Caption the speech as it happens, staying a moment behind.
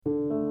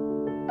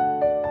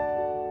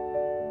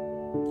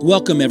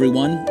Welcome,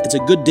 everyone. It's a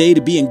good day to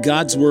be in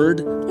God's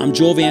Word. I'm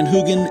Joel Van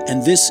Hoogen,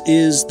 and this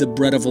is The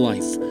Bread of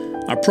Life.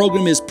 Our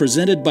program is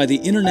presented by the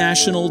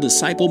International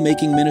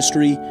Disciple-Making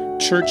Ministry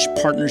Church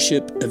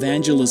Partnership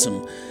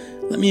Evangelism.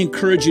 Let me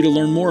encourage you to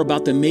learn more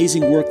about the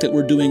amazing work that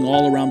we're doing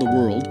all around the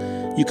world.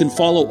 You can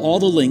follow all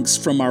the links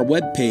from our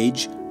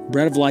webpage,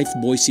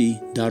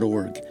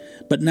 breadoflifeboise.org.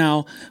 But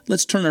now,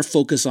 let's turn our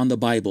focus on the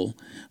Bible.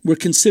 We're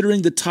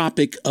considering the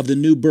topic of the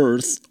new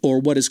birth, or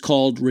what is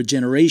called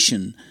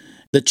regeneration.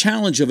 The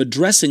challenge of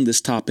addressing this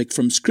topic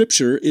from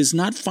Scripture is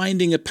not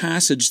finding a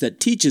passage that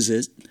teaches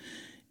it.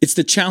 It's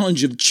the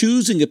challenge of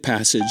choosing a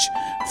passage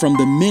from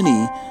the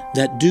many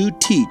that do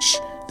teach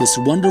this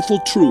wonderful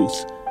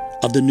truth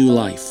of the new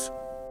life.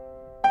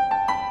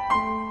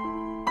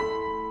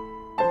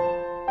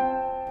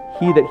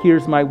 He that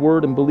hears my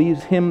word and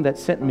believes him that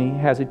sent me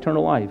has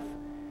eternal life,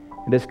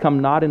 and has come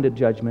not into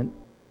judgment,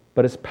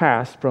 but is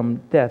passed from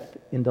death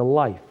into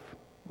life.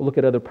 We'll look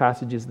at other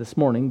passages this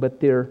morning, but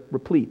they're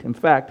replete. In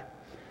fact,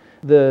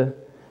 the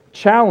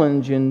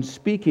challenge in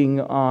speaking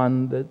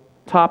on the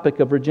topic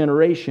of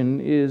regeneration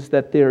is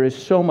that there is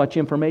so much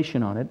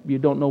information on it, you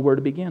don't know where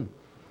to begin.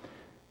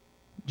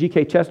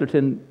 G.K.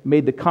 Chesterton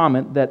made the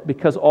comment that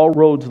because all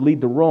roads lead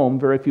to Rome,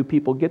 very few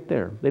people get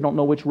there. They don't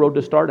know which road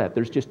to start at.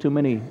 There's just too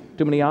many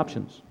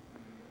options.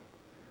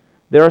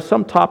 There are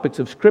some topics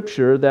of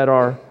Scripture that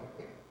are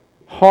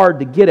hard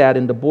to get at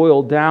and to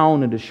boil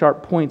down into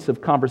sharp points of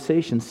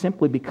conversation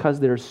simply because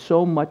there's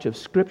so much of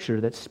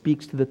Scripture that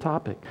speaks to the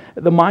topic.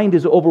 The mind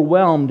is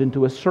overwhelmed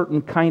into a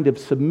certain kind of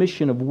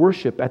submission of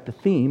worship at the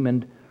theme,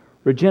 and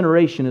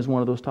regeneration is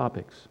one of those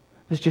topics.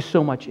 There's just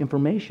so much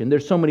information.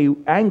 There's so many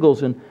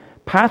angles and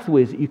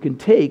pathways that you can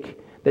take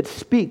that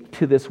speak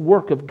to this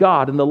work of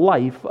God in the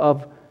life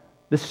of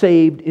the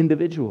saved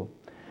individual.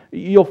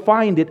 You'll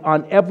find it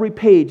on every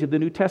page of the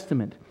New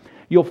Testament.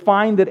 You'll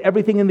find that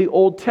everything in the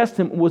Old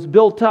Testament was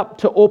built up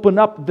to open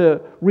up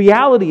the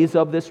realities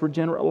of this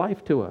regenerate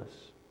life to us.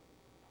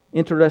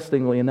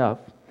 Interestingly enough,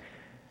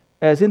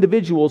 as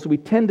individuals, we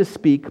tend to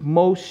speak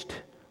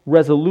most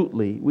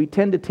resolutely. We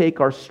tend to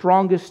take our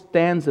strongest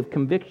stands of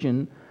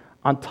conviction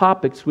on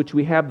topics which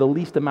we have the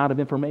least amount of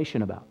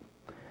information about.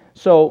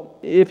 So,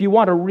 if you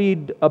want to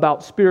read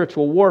about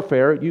spiritual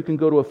warfare, you can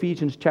go to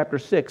Ephesians chapter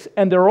 6,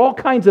 and there are all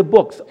kinds of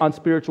books on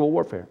spiritual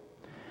warfare.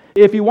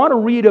 If you want to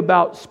read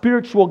about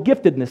spiritual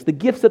giftedness, the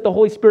gifts that the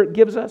Holy Spirit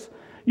gives us,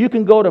 you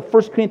can go to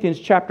 1 Corinthians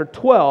chapter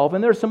 12,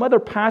 and there's some other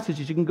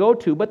passages you can go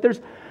to, but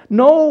there's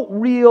no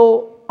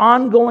real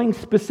ongoing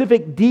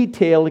specific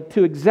detail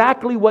to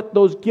exactly what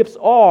those gifts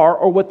are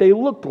or what they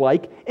look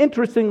like.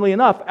 Interestingly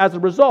enough, as a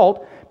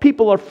result,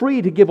 people are free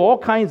to give all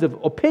kinds of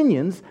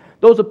opinions.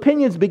 Those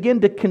opinions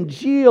begin to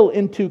congeal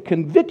into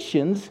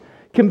convictions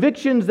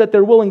that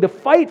they're willing to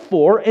fight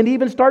for and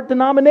even start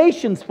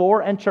denominations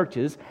for and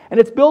churches. And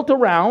it's built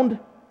around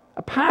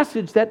a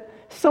passage that's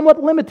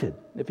somewhat limited.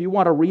 If you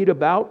want to read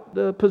about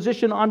the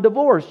position on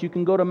divorce, you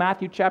can go to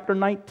Matthew chapter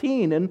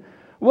 19. And,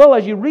 well,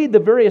 as you read the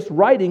various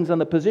writings on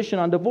the position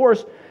on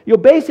divorce, you'll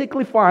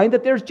basically find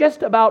that there's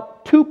just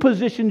about two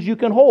positions you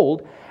can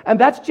hold. And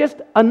that's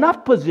just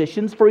enough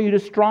positions for you to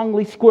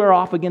strongly square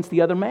off against the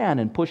other man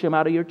and push him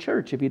out of your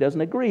church if he doesn't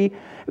agree.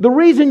 The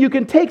reason you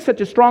can take such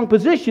a strong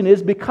position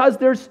is because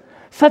there's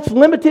such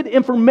limited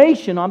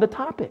information on the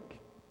topic.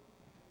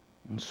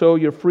 And so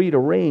you're free to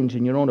range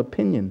in your own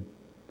opinion,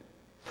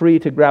 free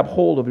to grab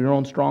hold of your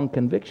own strong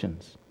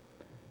convictions.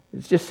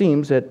 It just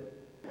seems that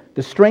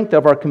the strength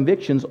of our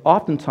convictions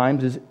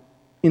oftentimes is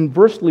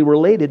inversely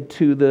related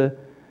to the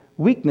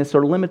weakness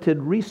or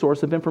limited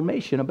resource of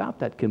information about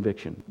that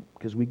conviction,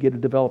 because we get to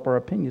develop our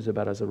opinions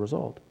about it as a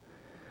result.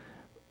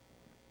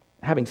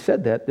 Having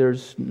said that,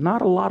 there's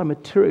not a lot of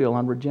material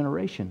on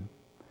regeneration.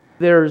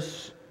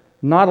 There's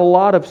not a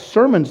lot of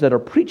sermons that are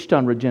preached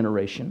on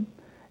regeneration,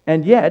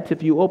 and yet,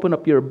 if you open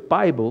up your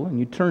Bible and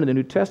you turn to the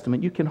New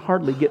Testament, you can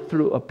hardly get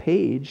through a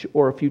page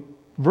or a few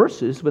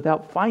verses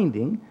without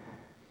finding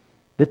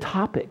the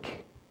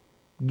topic,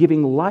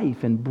 giving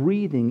life and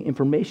breathing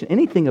information,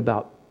 anything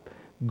about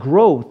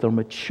growth or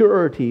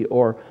maturity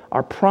or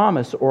our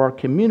promise or our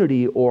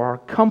community or our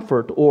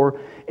comfort or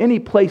any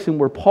place in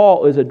where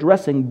Paul is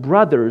addressing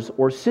brothers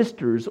or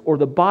sisters or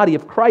the body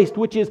of Christ,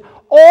 which is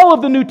all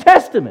of the New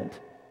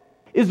Testament,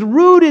 is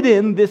rooted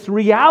in this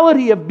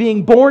reality of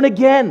being born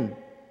again,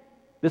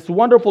 this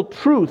wonderful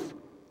truth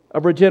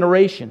of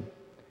regeneration.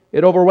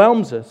 It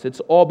overwhelms us. It's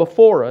all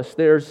before us.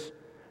 There's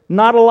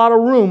not a lot of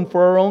room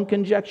for our own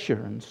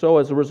conjecture. And so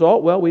as a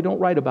result, well, we don't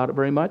write about it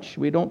very much.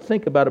 We don't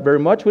think about it very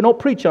much. We don't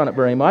preach on it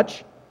very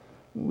much.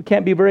 We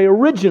can't be very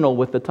original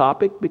with the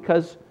topic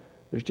because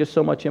there's just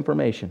so much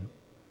information.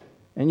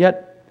 And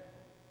yet,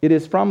 it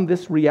is from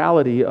this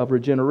reality of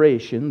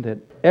regeneration that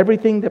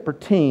everything that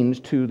pertains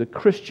to the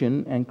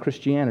Christian and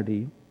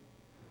Christianity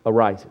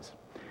arises.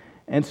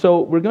 And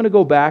so we're going to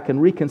go back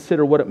and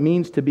reconsider what it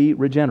means to be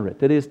regenerate,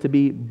 that is, to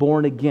be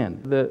born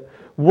again. The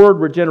word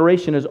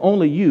regeneration is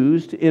only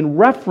used in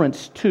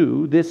reference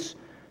to this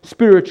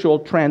spiritual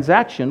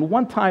transaction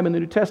one time in the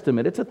New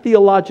Testament. It's a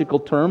theological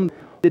term.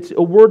 It's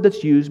a word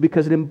that's used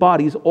because it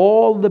embodies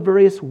all the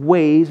various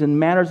ways and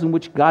manners in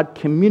which God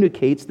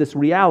communicates this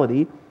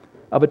reality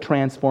of a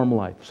transformed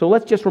life. So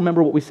let's just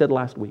remember what we said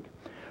last week.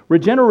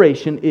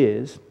 Regeneration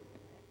is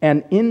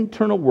an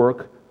internal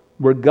work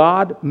where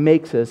God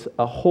makes us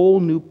a whole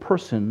new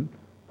person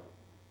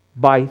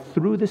by,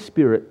 through the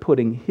Spirit,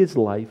 putting His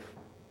life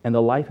and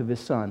the life of His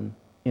Son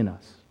in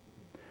us.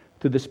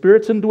 Through the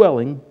Spirit's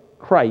indwelling,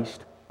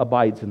 Christ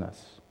abides in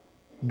us.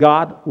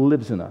 God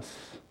lives in us.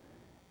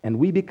 And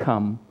we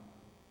become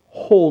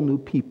whole new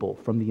people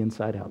from the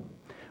inside out.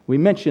 We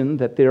mentioned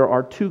that there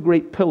are two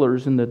great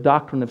pillars in the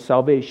doctrine of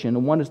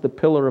salvation. One is the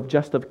pillar of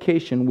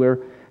justification, where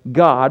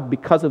God,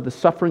 because of the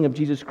suffering of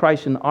Jesus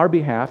Christ in our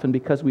behalf and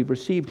because we've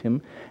received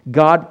Him,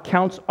 God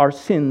counts our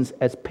sins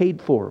as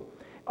paid for.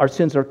 Our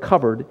sins are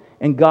covered,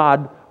 and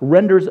God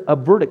renders a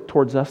verdict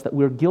towards us that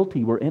we're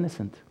guilty, we're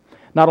innocent.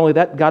 Not only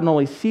that, God not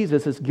only sees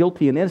us as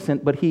guilty and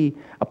innocent, but He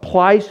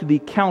applies to the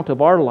account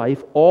of our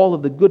life all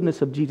of the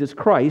goodness of Jesus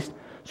Christ,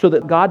 so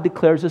that God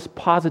declares us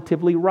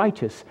positively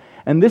righteous.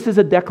 And this is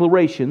a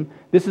declaration,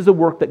 this is a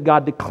work that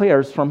God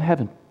declares from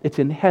heaven. It's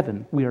in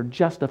heaven. We are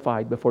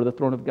justified before the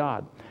throne of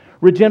God.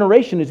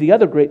 Regeneration is the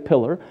other great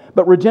pillar,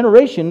 but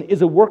regeneration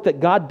is a work that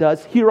God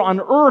does here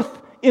on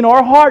earth in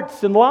our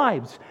hearts and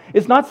lives.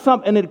 It's not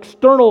an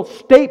external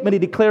statement He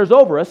declares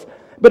over us,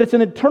 but it's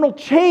an internal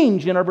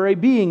change in our very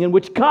being in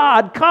which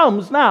God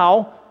comes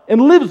now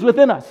and lives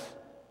within us,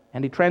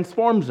 and He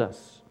transforms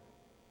us.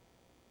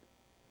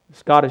 A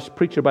Scottish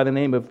preacher by the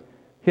name of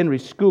Henry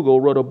Scougal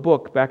wrote a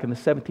book back in the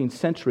 17th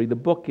century. The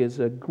book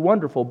is a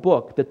wonderful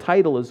book. The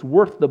title is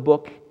worth the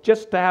book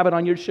just to have it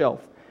on your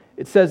shelf.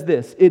 It says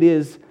this: it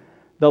is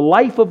the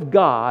life of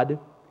God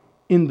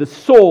in the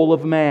soul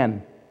of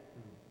man.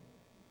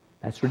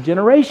 That's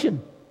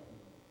regeneration.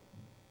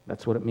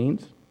 That's what it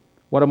means.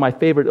 One of my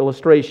favorite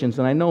illustrations,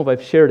 and I know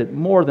I've shared it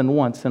more than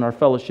once in our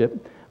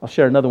fellowship, I'll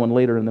share another one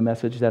later in the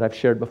message that I've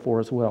shared before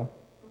as well,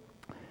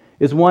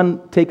 is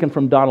one taken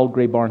from Donald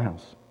Gray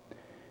Barnhouse.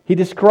 He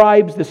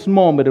describes this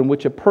moment in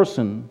which a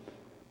person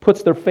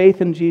puts their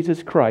faith in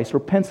Jesus Christ,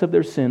 repents of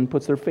their sin,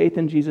 puts their faith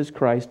in Jesus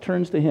Christ,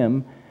 turns to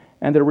Him,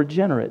 and they're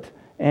regenerate,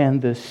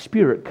 and the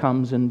Spirit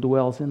comes and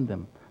dwells in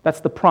them. That's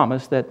the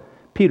promise that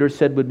Peter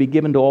said would be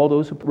given to all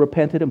those who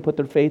repented and put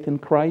their faith in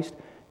Christ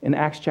in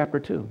Acts chapter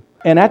 2.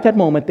 And at that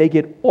moment, they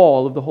get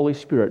all of the Holy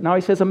Spirit. Now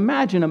he says,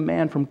 imagine a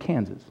man from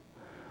Kansas,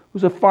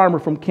 who's a farmer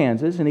from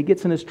Kansas, and he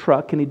gets in his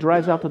truck and he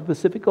drives out to the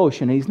Pacific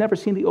Ocean, and he's never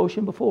seen the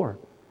ocean before.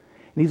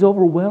 And he's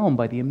overwhelmed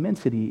by the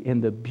immensity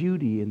and the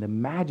beauty and the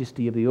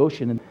majesty of the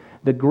ocean and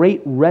the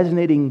great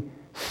resonating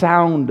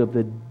sound of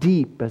the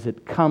deep as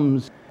it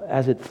comes,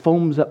 as it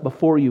foams up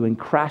before you and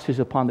crashes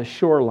upon the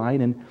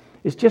shoreline. And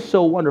it's just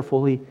so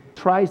wonderful. He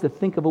tries to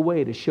think of a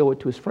way to show it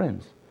to his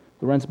friends.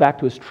 He runs back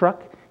to his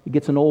truck. He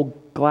gets an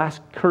old glass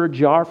curd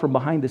jar from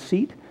behind the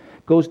seat,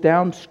 goes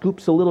down,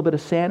 scoops a little bit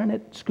of sand in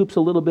it, scoops a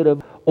little bit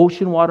of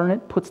ocean water in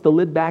it, puts the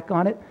lid back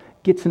on it,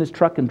 gets in his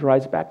truck and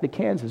drives back to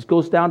Kansas,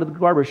 goes down to the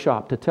barber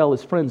shop to tell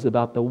his friends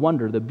about the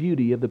wonder, the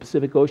beauty of the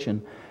Pacific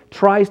Ocean,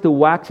 tries to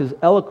wax as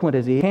eloquent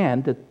as he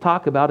can to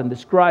talk about and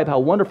describe how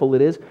wonderful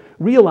it is,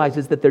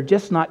 realizes that they're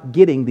just not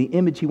getting the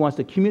image he wants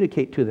to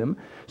communicate to them.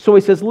 So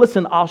he says,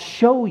 listen, I'll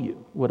show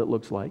you what it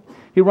looks like.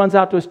 He runs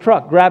out to his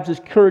truck, grabs his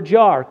curd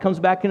jar, comes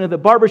back into the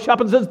barber shop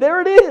and says,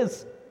 there it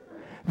is.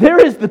 There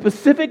is the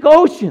Pacific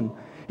Ocean.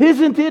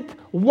 Isn't it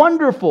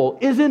wonderful?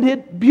 Isn't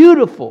it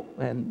beautiful?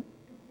 And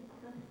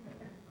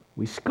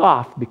we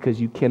scoff because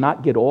you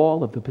cannot get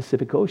all of the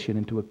Pacific Ocean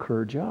into a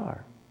curd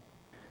jar.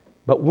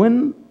 But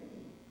when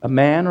a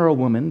man or a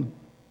woman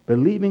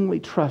believingly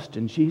trusts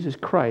in Jesus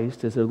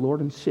Christ as their Lord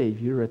and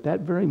Savior, at that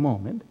very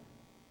moment,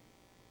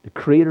 the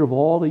Creator of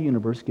all the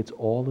universe gets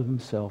all of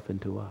Himself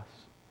into us.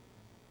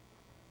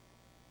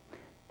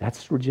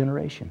 That's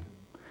regeneration.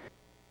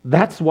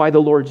 That's why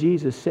the Lord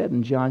Jesus said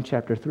in John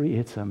chapter 3,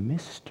 it's a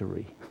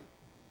mystery.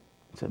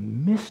 It's a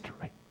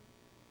mystery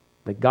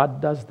that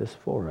God does this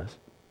for us.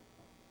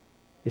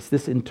 It's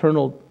this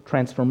internal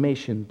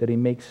transformation that He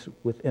makes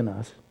within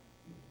us.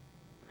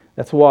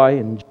 That's why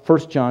in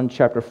 1 John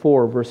chapter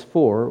 4, verse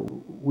 4,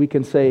 we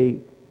can say,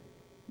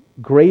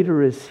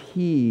 greater is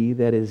He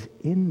that is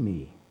in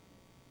me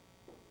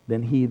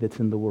than he that's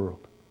in the world.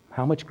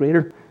 How much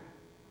greater?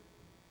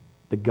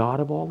 The God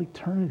of all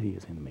eternity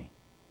is in me.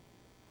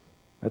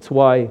 That's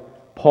why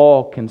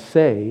Paul can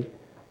say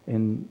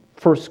in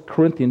 1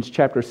 Corinthians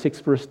chapter 6,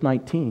 verse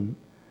 19,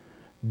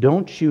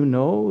 don't you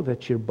know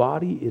that your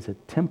body is a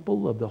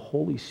temple of the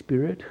Holy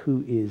Spirit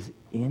who is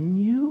in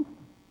you?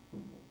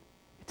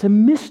 It's a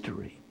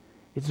mystery.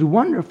 It's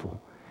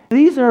wonderful.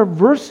 These are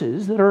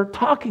verses that are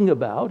talking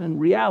about, in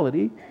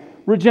reality,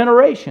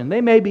 regeneration.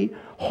 They may be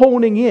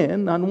honing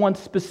in on one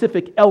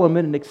specific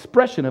element and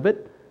expression of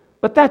it,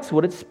 but that's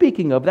what it's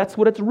speaking of. That's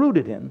what it's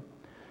rooted in.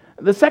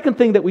 The second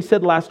thing that we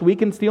said last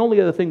week, and it's the only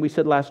other thing we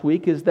said last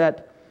week, is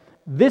that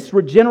this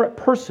regenerate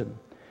person,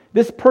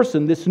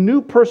 this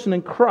new person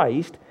in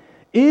Christ,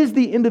 is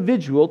the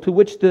individual to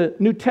which the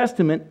New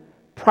Testament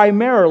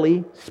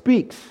primarily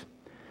speaks.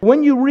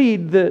 When you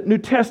read the New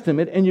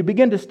Testament and you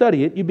begin to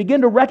study it, you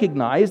begin to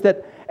recognize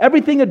that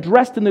everything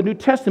addressed in the New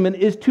Testament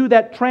is to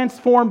that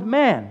transformed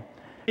man.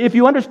 If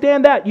you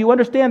understand that, you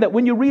understand that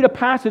when you read a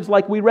passage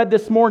like we read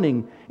this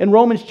morning in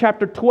Romans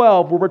chapter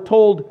 12, where we're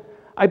told,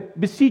 I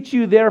beseech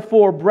you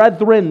therefore,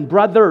 brethren,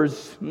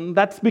 brothers,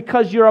 that's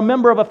because you're a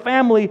member of a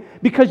family,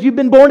 because you've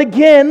been born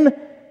again,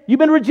 you've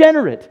been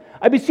regenerate.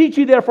 I beseech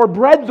you therefore,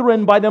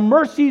 brethren, by the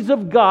mercies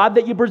of God,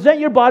 that you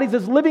present your bodies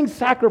as living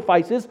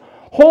sacrifices,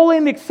 holy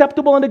and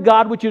acceptable unto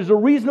God, which is a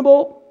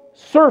reasonable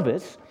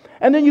service.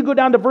 And then you go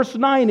down to verse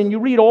 9 and you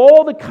read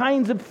all the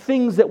kinds of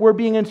things that we're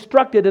being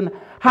instructed in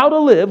how to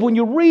live. When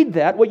you read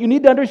that, what you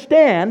need to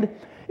understand,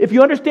 if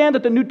you understand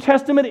that the New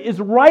Testament is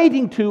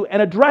writing to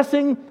and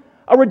addressing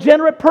a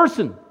regenerate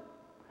person,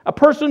 a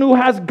person who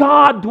has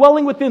God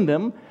dwelling within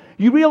them,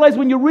 you realize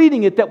when you're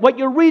reading it that what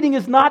you're reading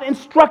is not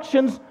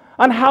instructions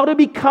on how to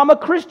become a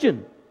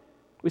Christian.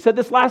 We said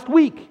this last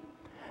week.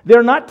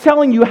 They're not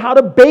telling you how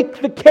to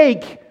bake the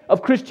cake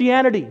of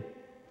Christianity.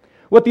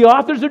 What the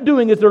authors are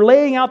doing is they're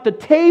laying out the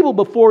table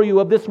before you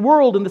of this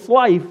world and this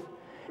life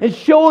and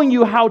showing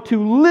you how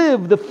to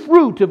live the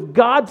fruit of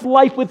God's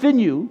life within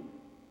you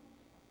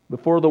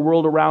before the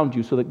world around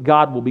you so that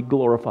God will be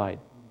glorified,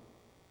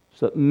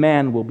 so that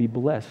man will be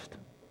blessed.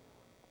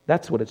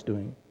 That's what it's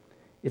doing.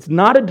 It's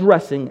not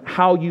addressing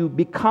how you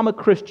become a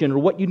Christian or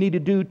what you need to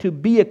do to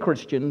be a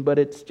Christian, but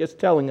it's just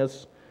telling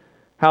us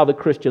how the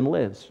Christian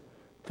lives.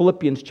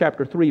 Philippians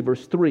chapter 3,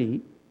 verse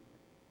 3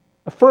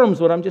 affirms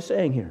what I'm just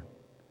saying here.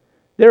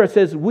 There it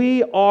says,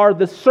 we are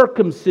the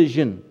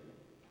circumcision.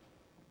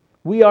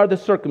 We are the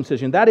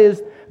circumcision. That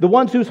is, the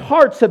ones whose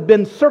hearts have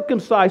been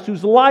circumcised,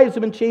 whose lives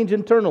have been changed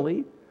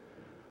internally,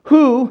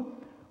 who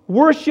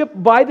worship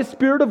by the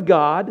Spirit of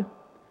God,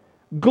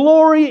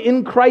 glory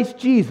in Christ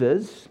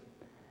Jesus,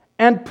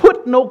 and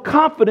put no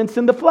confidence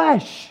in the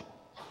flesh.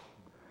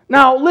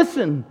 Now,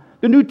 listen,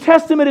 the New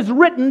Testament is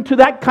written to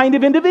that kind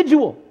of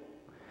individual.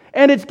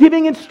 And it's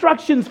giving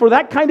instructions for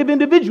that kind of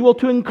individual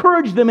to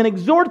encourage them and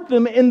exhort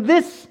them in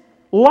this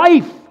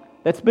life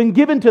that's been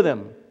given to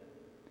them.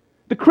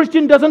 The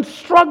Christian doesn't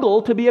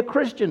struggle to be a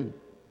Christian.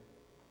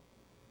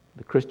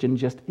 The Christian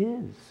just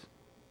is.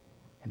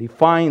 And he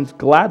finds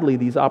gladly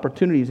these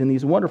opportunities and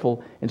these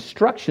wonderful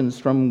instructions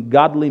from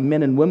godly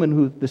men and women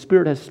who the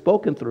Spirit has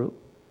spoken through,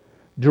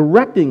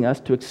 directing us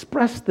to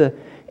express the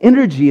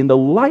energy and the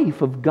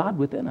life of God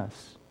within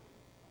us,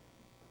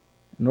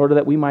 in order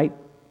that we might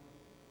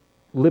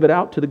live it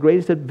out to the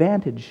greatest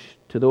advantage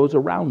to those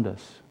around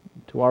us,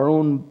 to our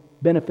own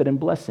benefit and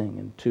blessing,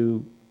 and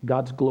to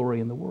God's glory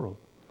in the world.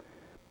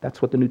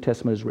 That's what the New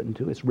Testament is written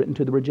to. It's written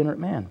to the regenerate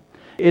man.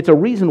 It's a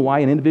reason why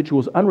an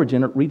individual who's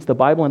unregenerate reads the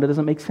Bible and it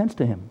doesn't make sense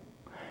to him.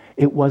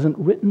 It wasn't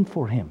written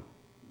for him.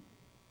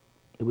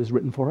 It was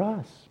written for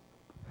us.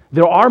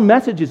 There are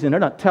messages in it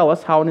that tell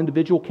us how an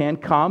individual can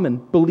come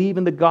and believe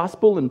in the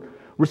gospel and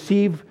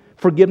receive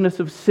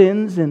forgiveness of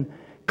sins and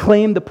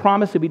claim the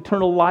promise of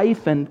eternal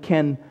life and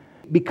can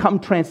become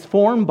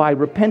transformed by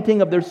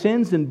repenting of their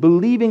sins and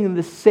believing in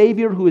the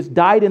Savior who has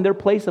died in their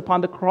place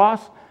upon the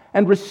cross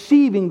and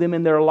receiving them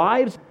in their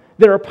lives.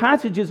 There are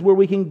passages where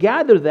we can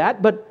gather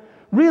that, but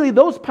really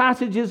those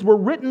passages were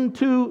written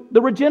to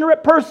the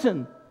regenerate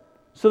person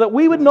so that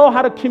we would know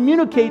how to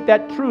communicate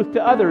that truth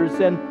to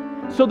others and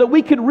so that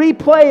we could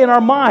replay in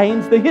our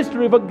minds the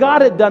history of what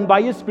God had done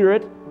by His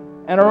Spirit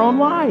and our own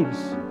lives.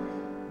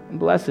 And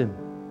bless Him.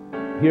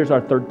 Here's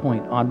our third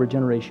point on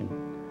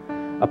regeneration.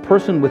 A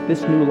person with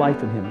this new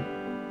life in him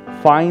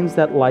finds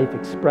that life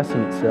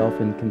expressing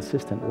itself in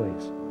consistent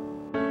ways.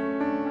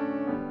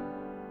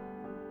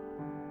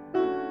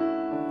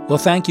 Well,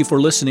 thank you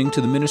for listening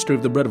to the Ministry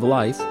of the Bread of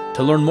Life.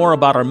 To learn more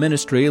about our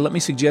ministry, let me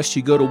suggest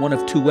you go to one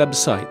of two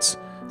websites.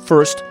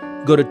 First,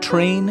 go to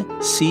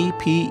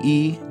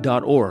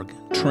traincpe.org,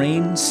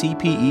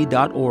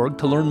 traincpe.org,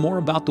 to learn more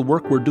about the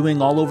work we're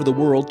doing all over the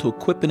world to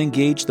equip and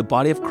engage the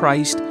body of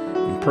Christ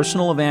in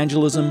personal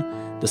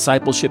evangelism,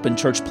 discipleship, and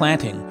church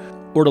planting.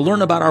 Or to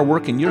learn about our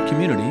work in your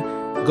community,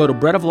 go to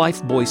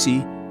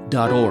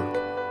breadoflifeboise.org.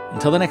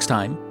 Until the next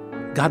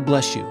time, God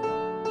bless you.